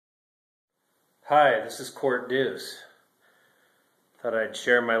Hi, this is Kort Duce. Thought I'd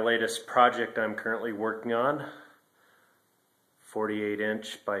share my latest project I'm currently working on. 48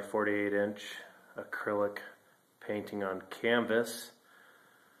 inch by 48 inch acrylic painting on canvas.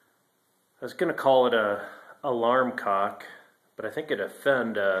 I was going to call it a alarm clock, but I think it'd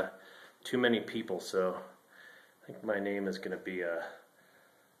offend too many people, so I think my name is going to be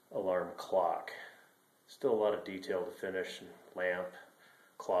alarm clock. Still a lot of detail to finish. Lamp,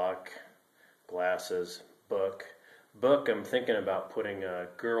 clock, glasses, book. I'm thinking about putting a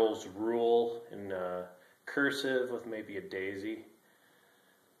girl's rule in cursive with maybe a daisy.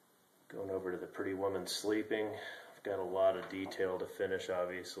 Going over to the pretty woman sleeping. I've got a lot of detail to finish,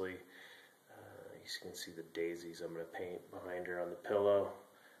 obviously. You can see the daisies I'm going to paint behind her on the pillow.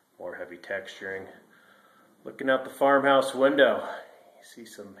 More heavy texturing. Looking out the farmhouse window, you see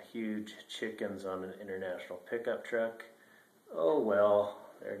some huge chickens on an international pickup truck. Oh well,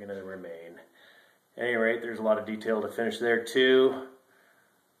 they're going to remain. At any rate, there's a lot of detail to finish there too,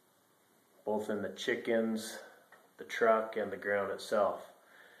 both in the chickens, the truck, and the ground itself.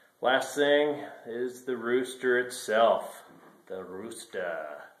 Last thing is the rooster itself. The rooster.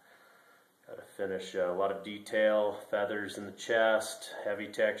 Got to finish a lot of detail, feathers in the chest, heavy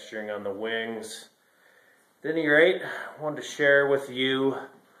texturing on the wings. At any rate, I wanted to share with you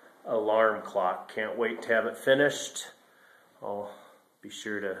alarm clock. Can't wait to have it finished. I'll be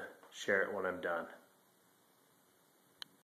sure to share it when I'm done.